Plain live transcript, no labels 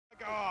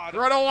God!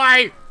 Run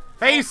away!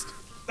 Haste!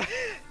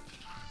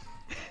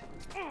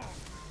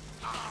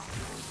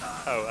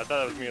 Oh, I thought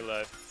that was me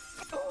alive.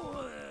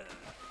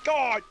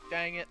 God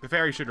dang it! The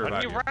fairy should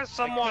revive You you. res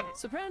someone!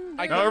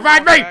 I No, couldn't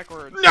revive walk me!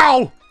 backwards.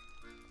 No!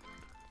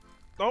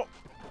 Oh!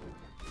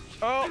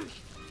 Oh!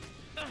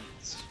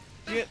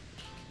 Shit!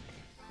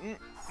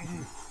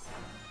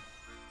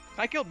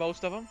 I killed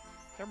most of them.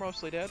 They're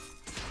mostly dead.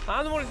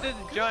 I'm the one who did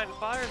the giant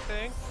fire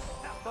thing.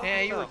 Fuck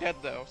Yeah, you were yourself. dead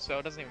though, so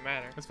it doesn't even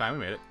matter. That's fine, we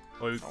made it.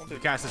 Well, if I'll we do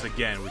cast this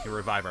again, we can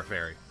revive our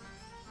fairy.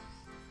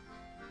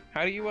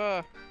 How do you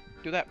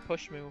do that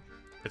push move?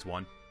 It's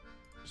one.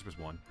 Just press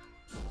one.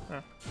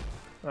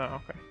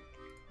 Oh, okay.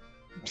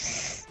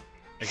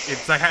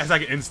 It's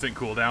like an instant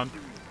cooldown.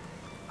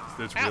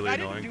 So it's really I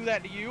annoying. didn't do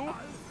that to you.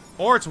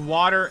 Or it's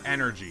water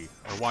energy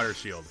or water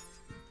shield.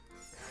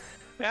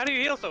 How do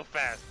you heal so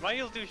fast? My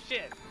heals do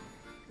shit.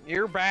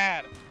 You're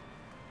bad.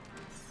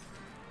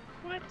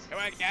 What? Come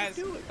on, guys.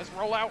 Let's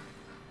roll out.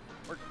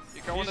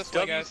 You're going You this just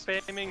way, W guys.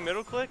 spamming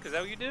middle click? Is that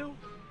what you do?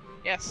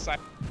 Yes, I.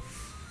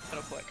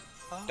 Middle click.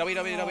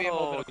 www,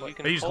 hold middle click. You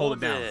can You just hold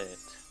it down. it.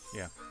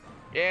 Yeah.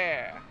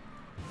 Yeah.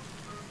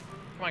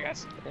 Come on,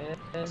 guys.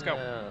 Let's go.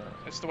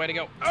 This is the way to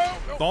go.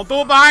 Oh, no. Don't do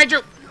it behind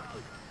you!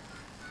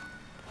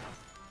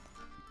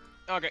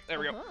 Okay, there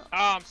we go. Oh,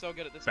 I'm so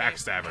good at this game.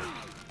 Backstabber.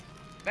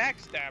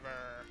 Backstabber.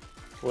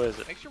 What is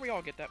it? Make sure we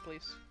all get that,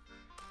 please.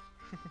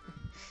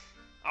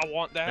 I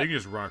want that. You can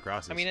just run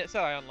across this. I mean, it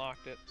said I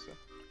unlocked it, so.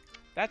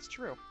 That's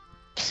true.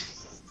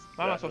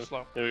 I'm not so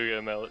slow. There we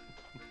go, mallet.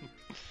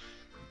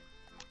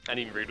 I didn't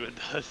even read what it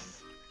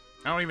does.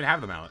 I don't even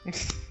have the mallet.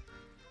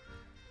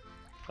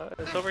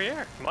 It's over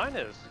here. Mine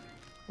is.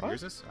 What?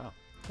 Where's this? Oh.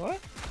 What?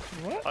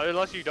 What?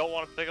 Unless you don't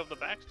want to pick up the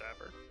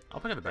backstabber. I'll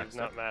pick up the It does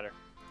not backstabber. matter.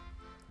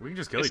 We can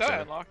just kill It each said I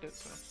other. unlocked it,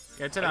 so.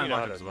 Yeah, it's an I know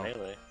how unlocked to as well.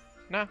 melee.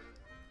 Nah.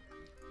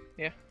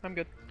 Yeah, I'm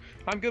good.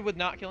 I'm good with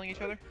not killing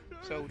each other,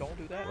 so don't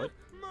do that. What?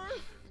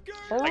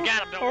 I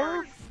got him, don't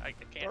worry. I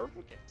can't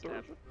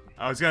stab him.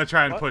 I was gonna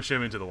try and What? push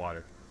him into the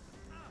water.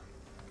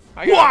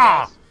 I got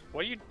Wah! it, guys.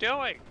 What are you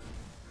doing?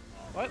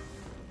 What?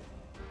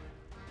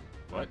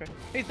 What? Okay.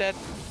 He's dead.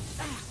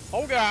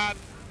 Oh god!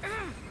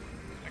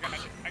 I got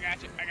you, I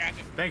got you, I got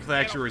you. Thankfully, I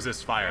actually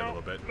resist fire a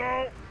little bit.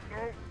 No,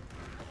 no.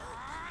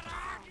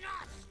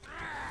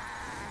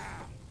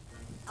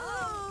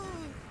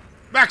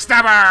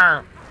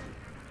 Backstabber!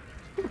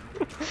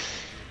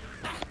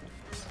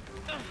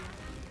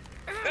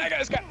 That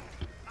guy's got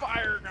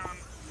fire gun.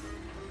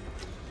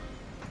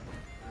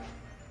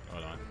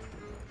 Hold on.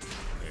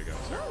 There you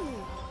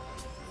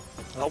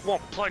go. I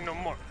won't play no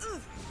more.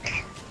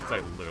 It's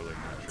like literally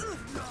not true.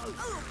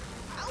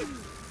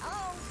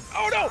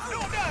 Oh no!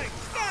 No, dying!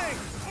 Dying!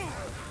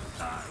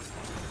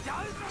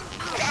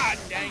 God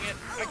dang it!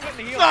 I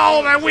couldn't heal.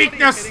 No, my Somebody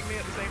weakness! hitting me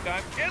at the same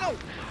time. Get him!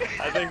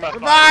 I think my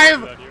Revive!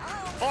 fire is on you.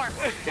 Four!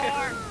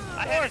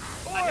 I hit it!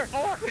 I hit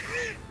four!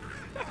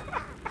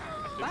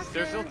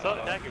 They're still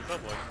attacking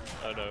someone.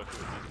 Oh no,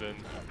 it's been...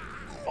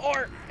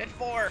 Four! Hit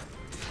four!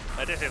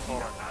 I did hit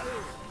four.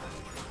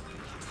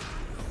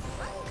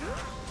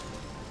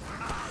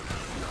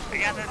 We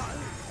got this!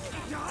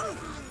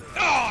 Oh,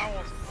 I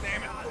almost.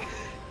 Damn it!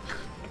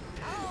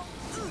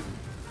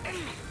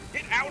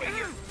 Get out of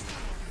here!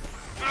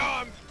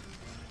 Oh,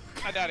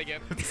 I died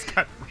again. This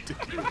got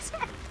ridiculous.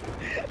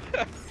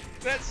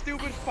 That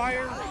stupid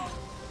fire.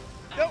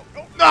 No,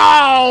 no.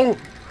 No!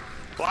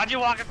 Why'd you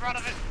walk in front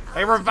of it?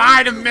 They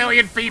revived 1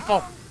 million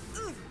people!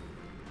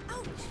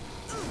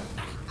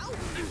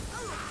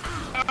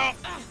 Oh.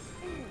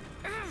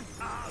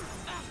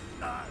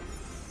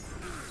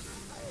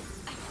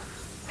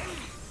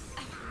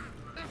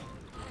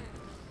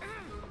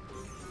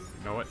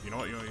 You know what? You know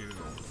what? You know what? You know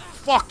what?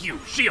 Fuck you!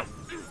 Shield!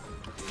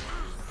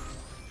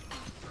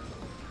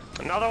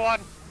 Another one!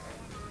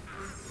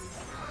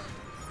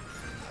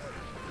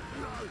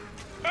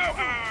 Oh,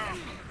 oh.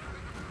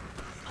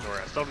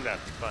 Alright, slow him down.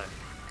 Fine.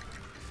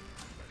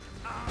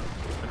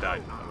 I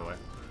died, by the way.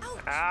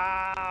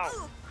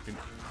 Ow!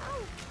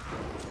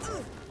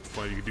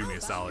 Well, you could do me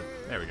a solid.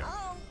 There we go.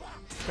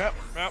 Yep,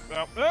 yep,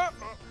 yep, yep.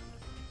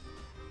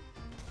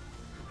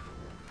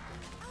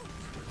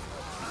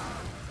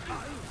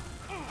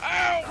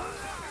 Ow!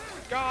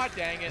 God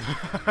dang it.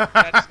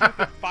 That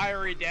stupid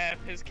fiery death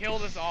has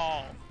killed us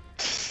all.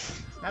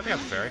 I think I'm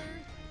fairy.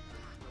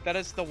 That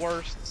is the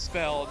worst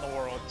spell in the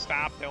world.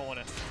 Stop doing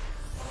it.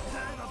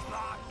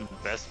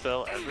 Best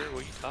spell ever?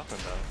 What are you talking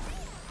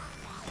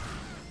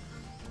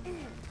about?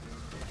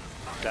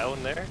 That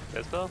one there?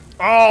 Best spell?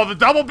 Oh, the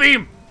double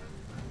beam!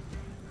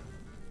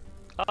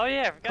 Oh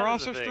yeah, I forgot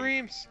Cross it the was a thing.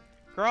 streams.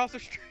 Cross the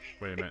streams.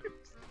 Wait a minute.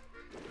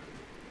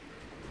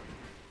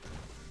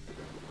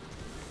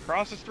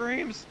 Cross the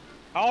streams.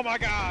 Oh my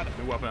god.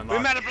 New weapon We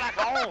unlocked. met a black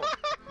hole!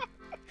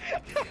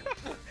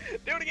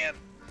 Do it again.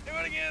 Do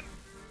it again.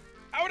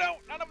 Oh no.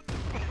 None of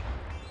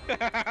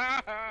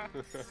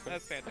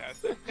That's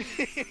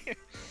fantastic.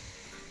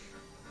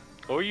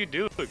 What were you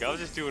doing? I was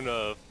just doing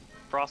a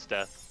frost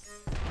death.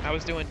 I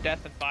was doing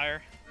death and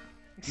fire.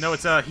 No,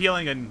 it's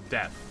healing and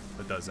death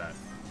that does that.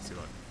 Let's see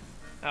what.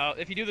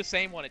 If you do the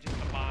same one, it just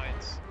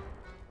combines.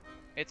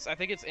 I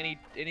think it's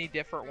any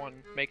different one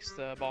makes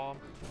the bomb.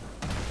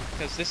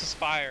 Because this is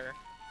fire.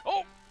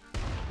 Oh!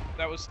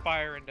 That was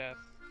fire and death.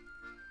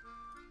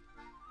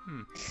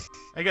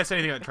 I guess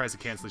anything that tries to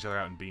cancel each other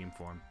out in beam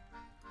form.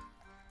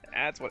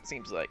 That's what it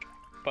seems like.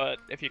 But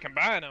if you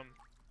combine them,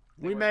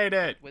 We made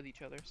it! with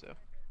each other, so.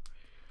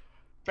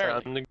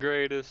 Barely. I'm the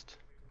greatest.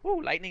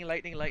 Woo! Lightning,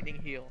 lightning, lightning,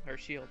 heal. Or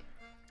shield.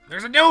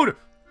 There's a dude!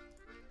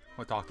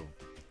 I'll talk to him.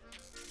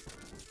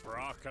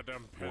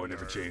 War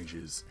never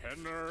changes.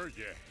 Henner,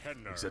 yeah,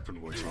 Henner. Except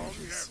when war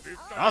changes.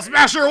 I'll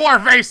smash your war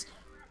face!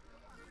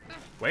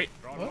 Wait.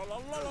 Watch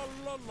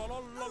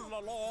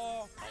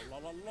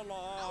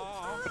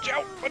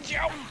out! Watch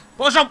out!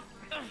 Push him!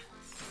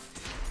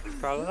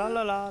 La la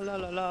la la la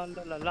la la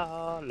la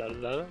la la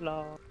la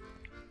la.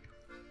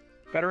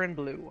 Better in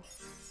blue.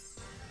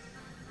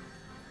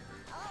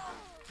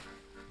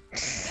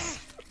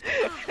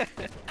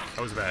 That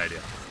was a bad idea.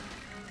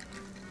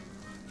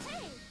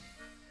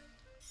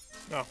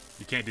 No.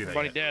 You can't do that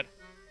Everybody yet. dead.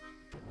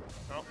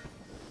 Oh.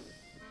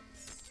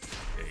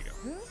 There you go.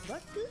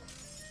 What?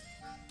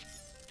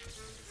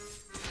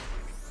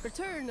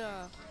 Return.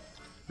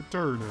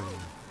 Return.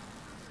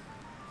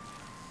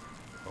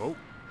 Oh.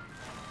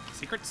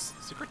 Secrets?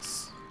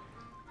 Secrets?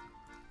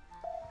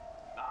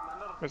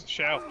 Where's the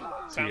shell?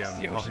 Sounds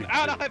TM. the ocean. Oh,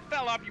 Oh no, I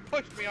fell off. You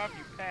pushed me off,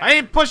 you pass. I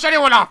didn't push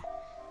anyone off!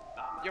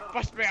 You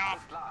pushed me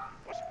off.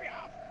 Pushed me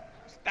off.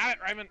 Stop it,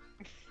 Raymond.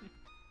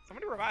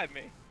 Somebody revive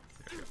me.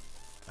 There you go.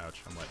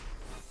 Ouch, I'm wet.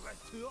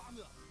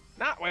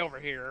 Not way over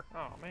here.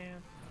 Oh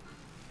man.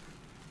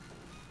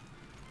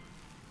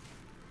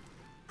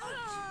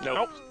 Nope.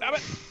 Nope. Stop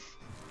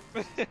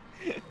it.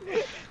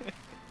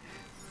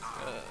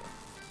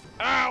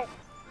 Ow.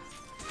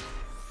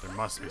 There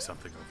must be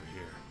something over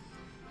here.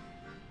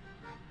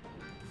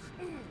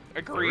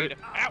 Agreed.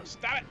 Ow,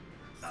 stop it.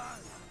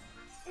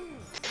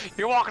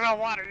 You're walking on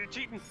water. You're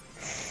cheating.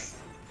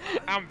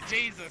 I'm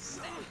Jesus.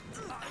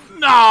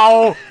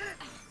 No!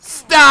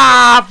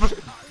 Stop!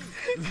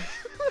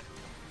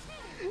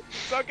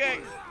 It's okay.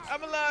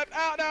 I'm alive.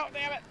 Oh no,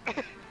 damn it.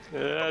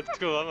 Yeah, that's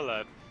cool. I'm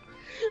alive.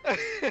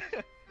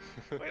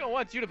 We don't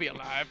want you to be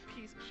alive,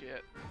 piece of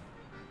shit.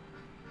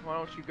 Why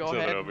don't you go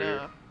Something ahead over and,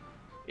 here.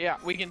 Yeah,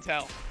 we can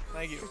tell.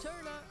 Thank you. Return.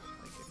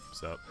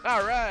 What's up?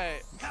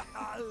 Alright.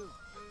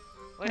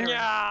 Later.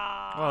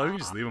 Yeah. Well, we can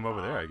just leave him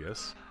over there, I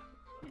guess.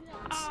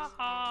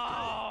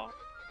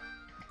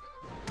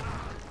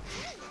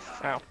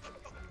 Ow.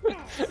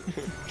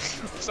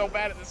 So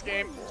bad at this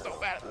game. So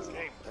bad at this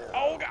game.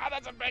 Oh god,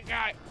 that's a big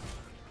guy.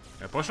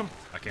 Can I push him?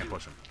 I can't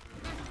push him.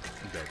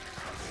 He's dead.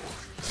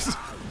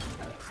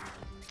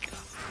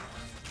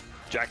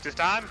 Jack this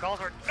time. Calls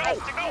for No,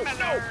 no, no,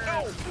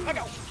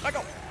 no. I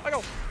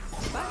go.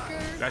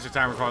 That's your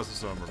timer causes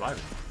some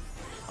reviving.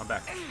 I'm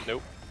back.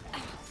 Nope.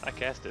 I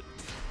cast it.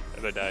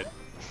 And I died.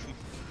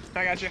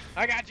 I got you.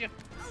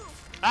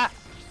 Ah!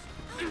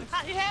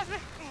 Ah, you have me!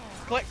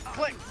 Click. Do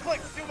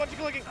a bunch of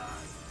clicking.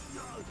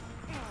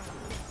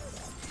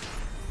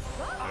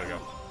 There we go.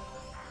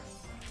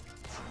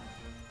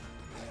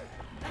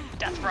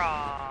 Death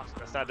Frost!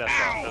 That's not Death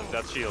Frost. That was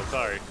Death Shield.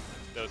 Sorry.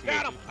 That was me.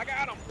 Got him. I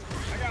got him,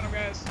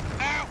 guys.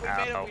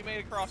 Ow, we made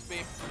a cross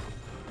beam.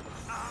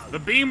 The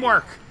beam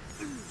work!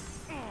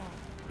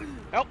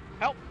 Help.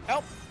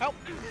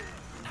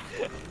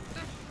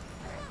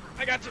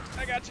 I got you.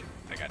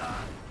 There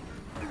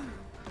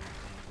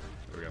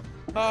we go.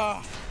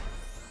 Ah.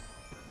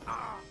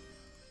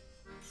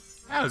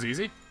 That was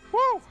easy.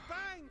 Woo!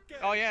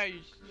 Oh yeah, you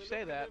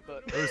say that,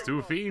 but Those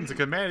two fiends, a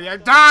command. I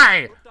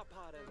die!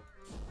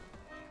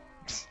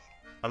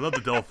 I love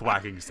the dull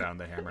thwacking sound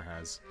the hammer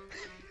has.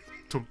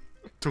 Tum,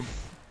 tum,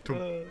 tum,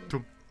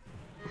 tum.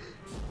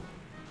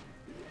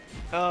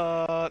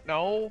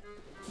 no.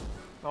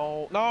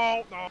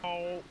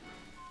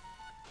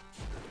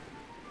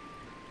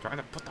 Trying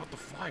to put out the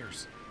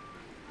fires.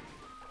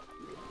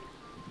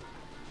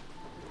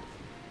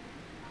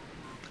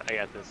 I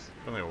got this.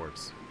 I don't think it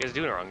works. You guys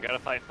doing it wrong. Gotta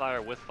fight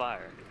fire with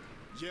fire.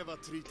 You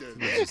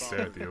just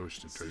stare at the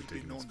ocean and try to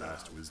take in its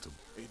vast wisdom.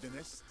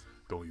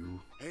 Don't you?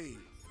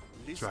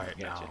 Try it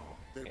now.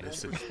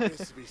 Listen.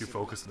 You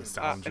focus on the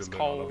sounds you it's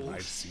learn all cold. of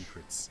life's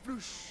secrets.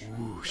 Whoosh.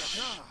 Whoosh.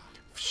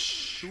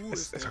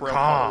 It's real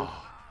cold.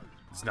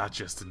 It's not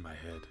just in my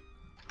head.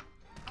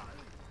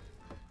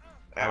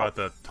 How about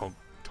the tonk,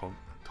 tonk,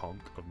 tonk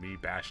of me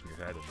bashing your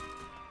head in?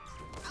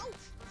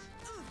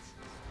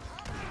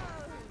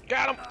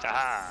 Got him.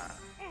 Ah!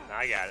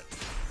 I got it.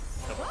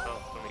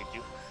 Don't need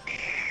you.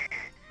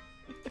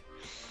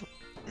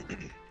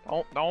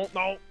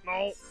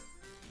 No.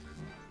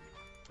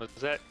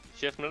 What's that?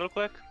 Shift middle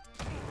click?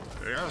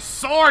 Your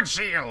sword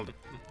shield!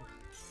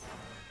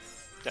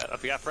 Yeah,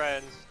 if you got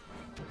friends.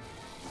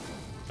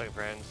 Second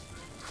friends.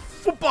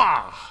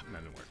 Football!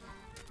 That didn't work.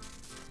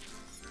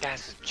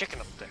 Guys, there's a chicken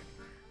up there.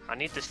 I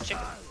need this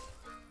chicken.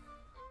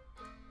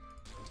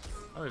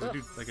 Oh, there's a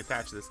dude like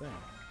attached to this thing.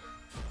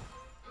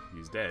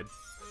 He's dead.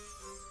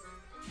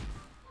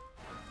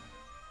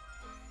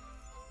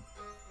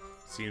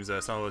 Seems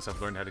some of us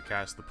have learned how to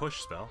cast the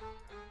push spell.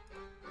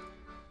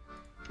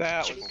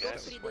 That Chicken, was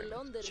guys.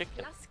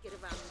 Chicken.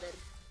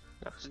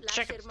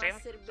 Chicken, damn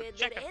it.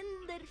 Chicken.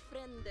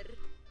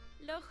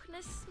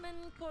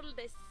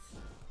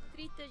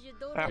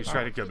 He's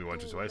trying to kill me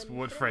once or twice, but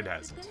what friend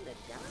hasn't?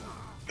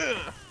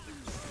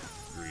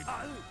 Agreed.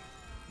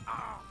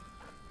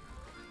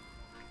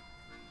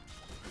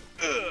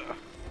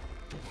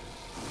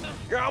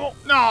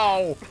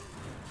 No!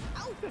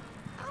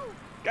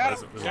 Got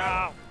him.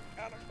 Go.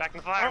 Back in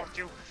the fire with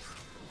you.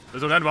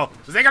 There's an animal!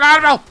 There's an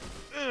animal!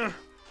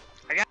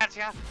 I got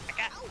ya.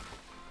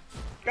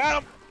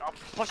 Got him. I'll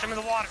push him in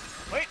the water.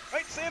 Wait,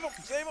 save him,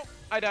 save him.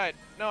 I died.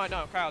 No,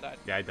 Kyle died.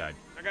 Yeah, I died.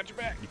 I got your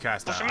back. You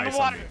cast Push him in ice the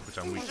water. on me, which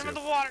I'm weak Push him in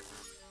to. the water.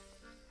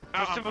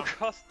 Push him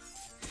across.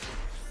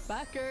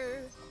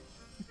 Backer.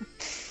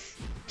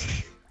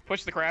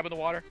 Push the crab in the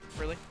water.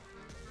 Really?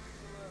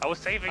 I was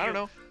saving you. I don't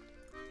know.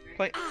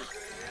 Play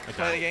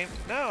the game.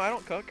 No, I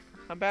don't cook.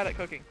 I'm bad at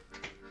cooking.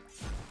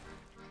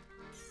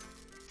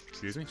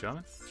 Excuse me,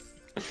 gentlemen?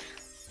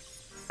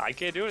 I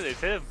can't do it.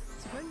 It's him.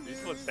 He's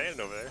the one standing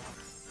over there.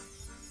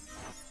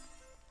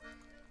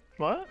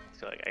 What?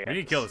 So, like, I We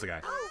need to kill this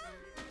guy.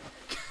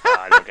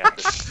 I don't got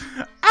this.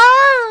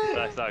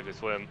 That's not a good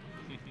swim.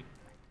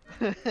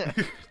 There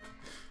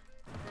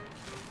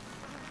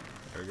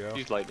we go.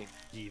 Use lightning.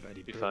 Be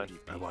fine.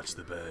 I watch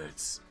the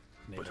birds.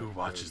 But who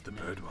watches the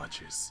bird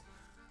watches?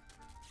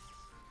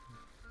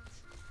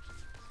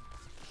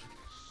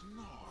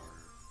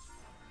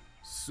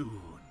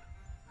 Soon.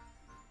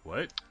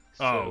 What?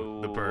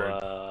 Oh, the bird.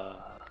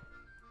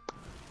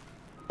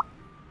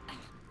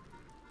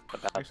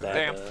 About that,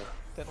 Damn.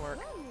 Didn't work.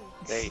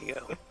 there you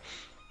go.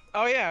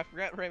 Oh yeah, I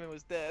forgot Raymond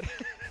was dead.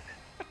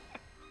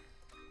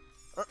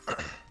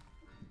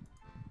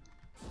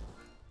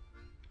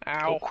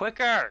 Ow. Go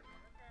quicker!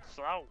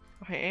 Slow.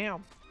 I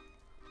am.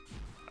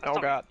 That's Oh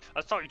all- god.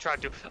 That's all you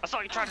tried to do. That's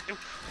all you tried to do.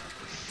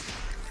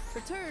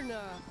 Return.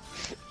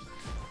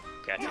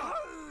 Gotcha.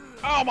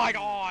 Oh my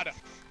god!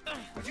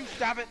 Would you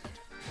stop it?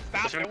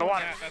 Stop Push him in the doing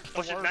water. that. That's the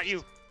Push it, worst. not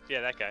you. Yeah,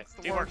 that guy. It's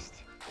the Teamwork. worst.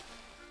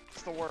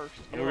 It's the worst.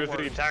 I'm You're gonna the go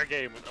through the worst. entire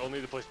game with only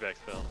the pushback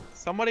spell.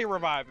 Somebody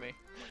revive me.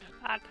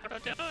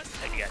 Don't do it.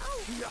 Thank you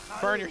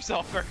guys. Burn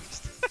yourself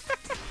first.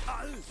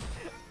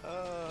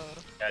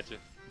 Gotcha.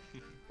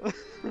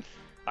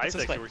 Ice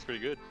actually works pretty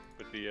good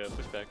with the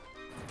pushback.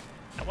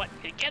 Now what?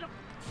 Can you get him?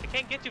 I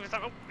can't get you. It's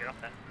not. Oh, get off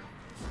that.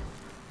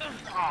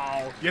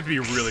 Oh, you have to be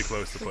really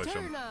close to push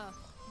him. Return.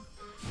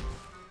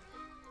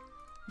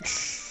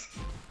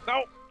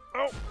 No!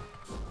 Oh!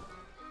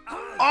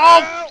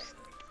 Oh!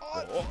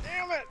 Oh!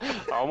 Damn it!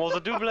 Almost a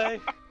double.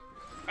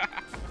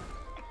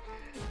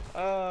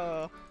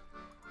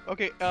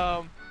 Okay,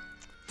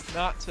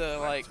 not to,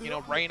 like, you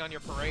know, rain on your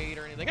parade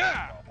or anything.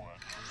 Ah!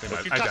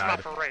 Don't you I touch my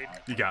died. parade.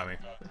 You got me.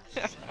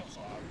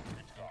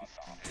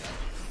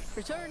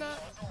 Return.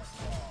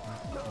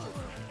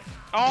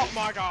 Oh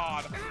my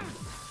god!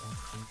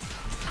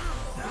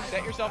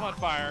 Set yourself on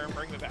fire and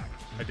bring me back.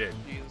 I did.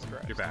 Jesus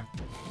Christ. You're back.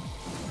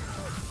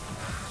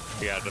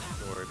 Yeah, don't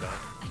worry about it.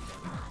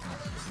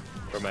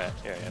 Where am I at?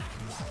 Here I am.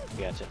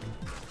 Gotcha.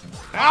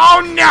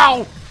 Oh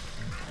no!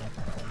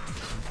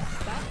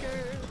 Backer.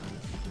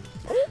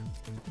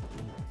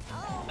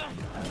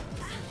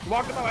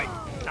 Walk in my way.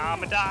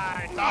 I'ma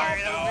die.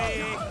 Sorry, that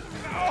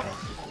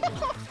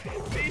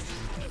was me.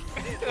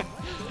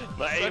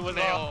 My aim was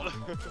nail. off.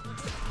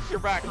 You're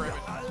back, Raymond.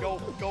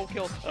 Go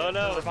kill. Oh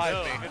no! Revive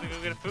no, me. I'm gonna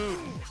go get food.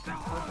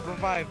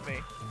 Revive me.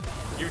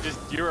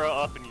 You were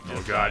up and you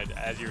just God. died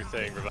as you were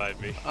saying revive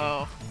me.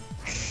 Oh.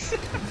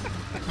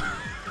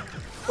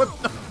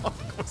 What the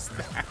fuck was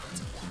that?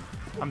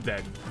 I'm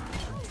dead.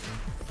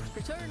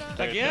 Return.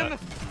 Again?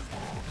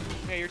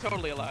 Yeah, you're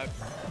totally alive.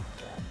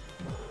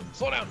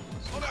 Slow down.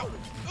 Slow down.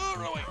 Oh,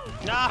 really?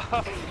 No!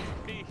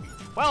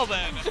 Well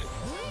then.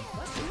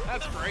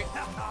 That's great. I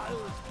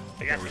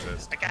got Can't you.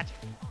 resist. I got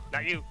you.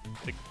 Not you.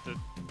 The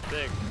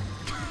thing.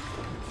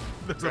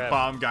 There's Grab. a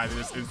bomb guy that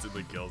just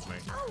instantly kills me.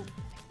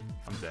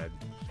 I'm dead.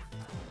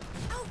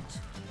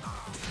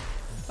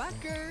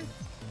 Backer.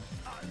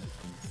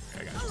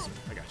 I got you, sir.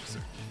 I got you, sir.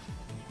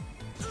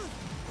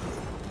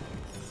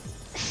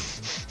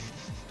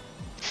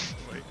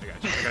 Wait,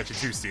 I got you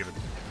too, Steven.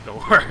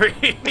 Don't worry.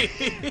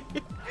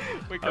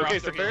 We Okay,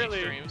 crossed so our healing apparently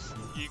streams.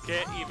 you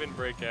can't even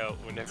break out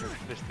whenever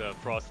this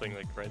frostling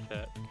like Fred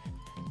that.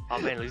 Oh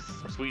man, at least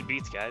some sweet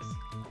beats, guys.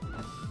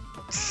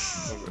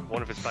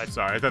 One of his fights.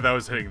 Sorry, I thought that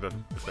was hitting the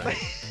thing.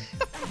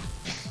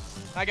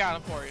 I got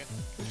him for you.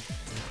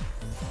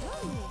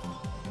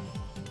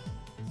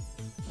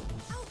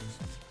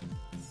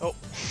 Oh,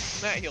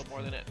 that healed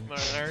more than it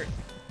hurt.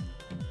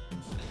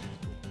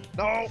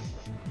 No!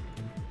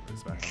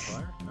 Is back on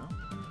fire? No?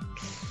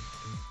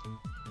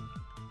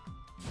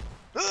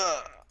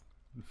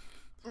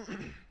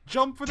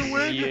 Jump for the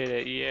win!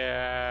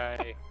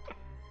 Yeah.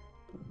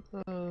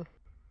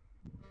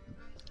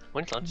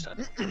 When's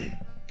lunchtime?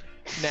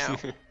 Now.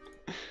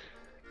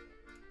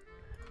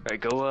 Alright,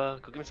 go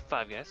give me some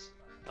 5, guys.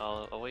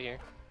 I'll wait here.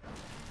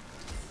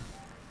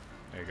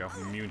 There you go.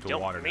 I'm immune to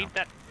Don't water now. meet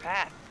that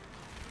path.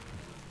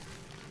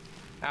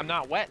 I'm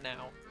not wet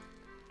now.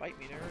 Bite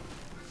me,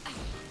 nerd.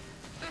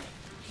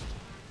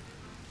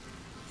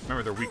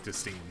 Remember, they're weak to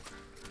steam.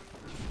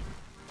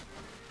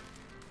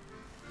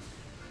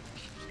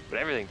 But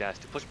everything dies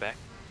to pushback.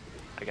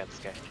 I got this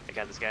guy. I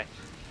got this guy.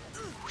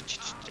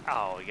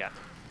 Oh, we got.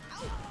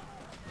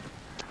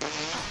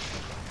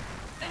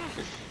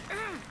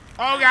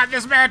 Oh god,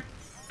 this man!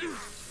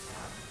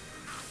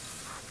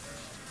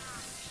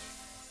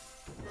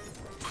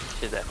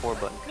 Hit that 4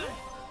 button.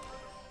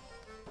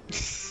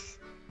 Just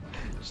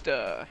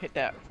hit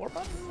that 4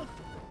 button.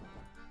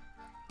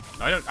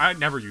 I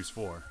never use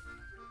 4.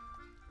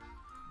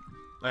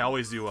 I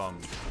always do what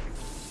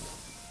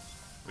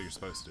you're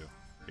supposed to do.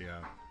 Yeah.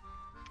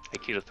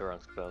 Aikido throw on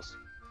spells.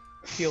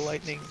 Heal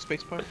lightning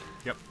spacebar.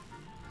 Yep.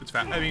 It's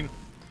fast. I mean,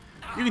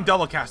 you can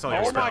double cast all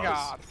your spells. Oh my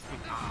god.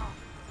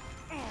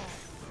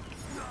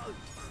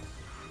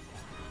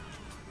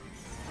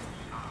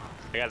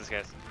 I got this,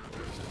 guys.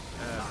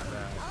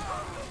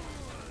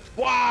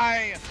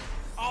 Why?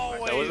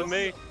 Always. That wasn't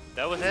me.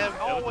 That was him.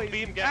 That was the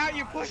beam guy. How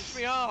you pushed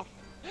me off?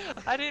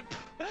 I didn't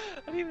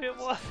even hit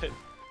one.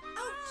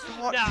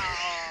 What? No.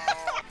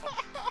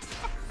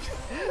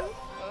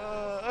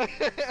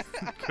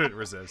 Couldn't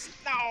resist.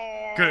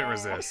 No. Couldn't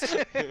resist.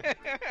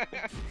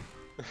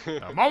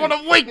 A moment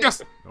of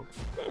weakness! Nope.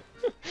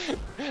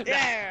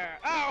 Yeah!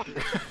 Oh!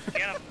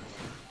 Get him!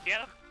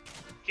 Get him!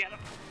 Get him!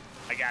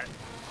 I got it.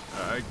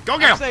 Go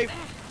get him! Safe!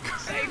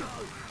 Safe!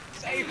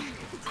 Safe!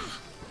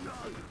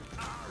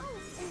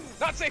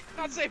 Not safe!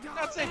 Not safe!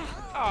 Not safe!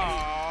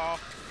 Aww.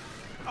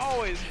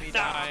 Always me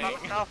dying.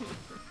 No.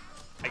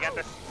 I got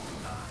this.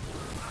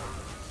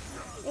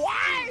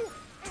 Why?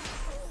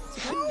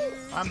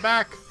 I'm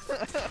back!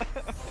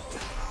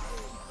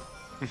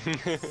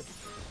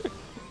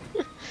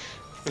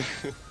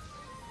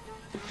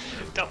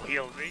 Don't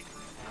heal me.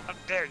 How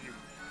dare you?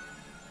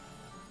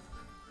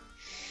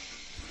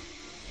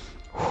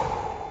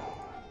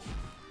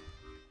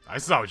 I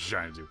saw what you're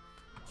trying to do.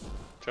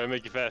 Try to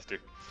make you faster.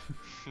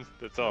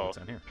 That's all. What's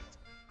down here?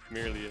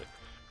 Merely it.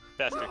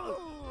 Faster.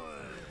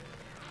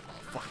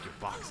 Fuck your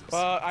boxes.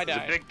 Well, I There's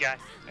died. a big guy.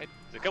 There's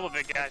a couple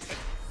big guys.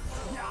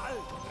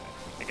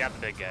 I got the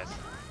big guys.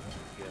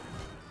 Yeah.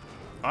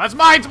 Oh, that's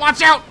mine!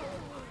 Watch out!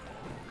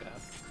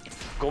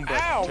 Going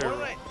back Ow! to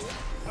What did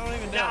I don't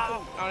even know.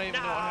 No, I don't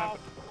even know what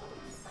happened.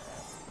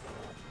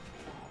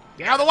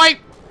 Get out of the way!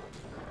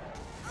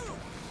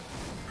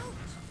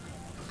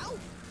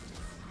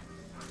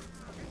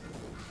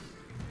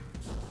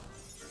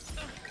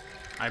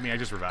 I mean, I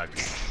just revived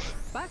you.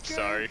 Backer.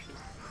 Sorry.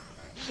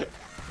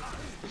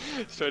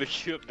 Trying to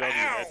keep up W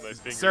as my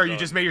fingers. Sir, you on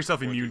just made yourself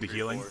 1, 2, immune to 3,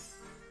 healing. 4.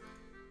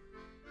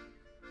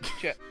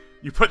 Shit.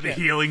 You put the Shit.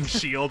 healing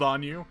shield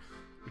on you,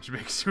 which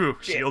makes you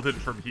Shit. shielded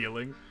from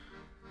healing.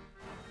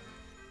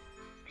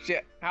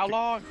 Shit. How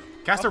long?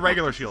 Cast a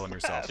regular shield on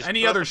yourself. Just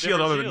Any throw other a shield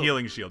different other than shield.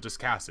 healing shield, just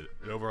cast it.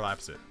 It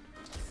overlaps it.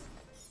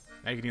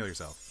 Now you can heal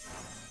yourself.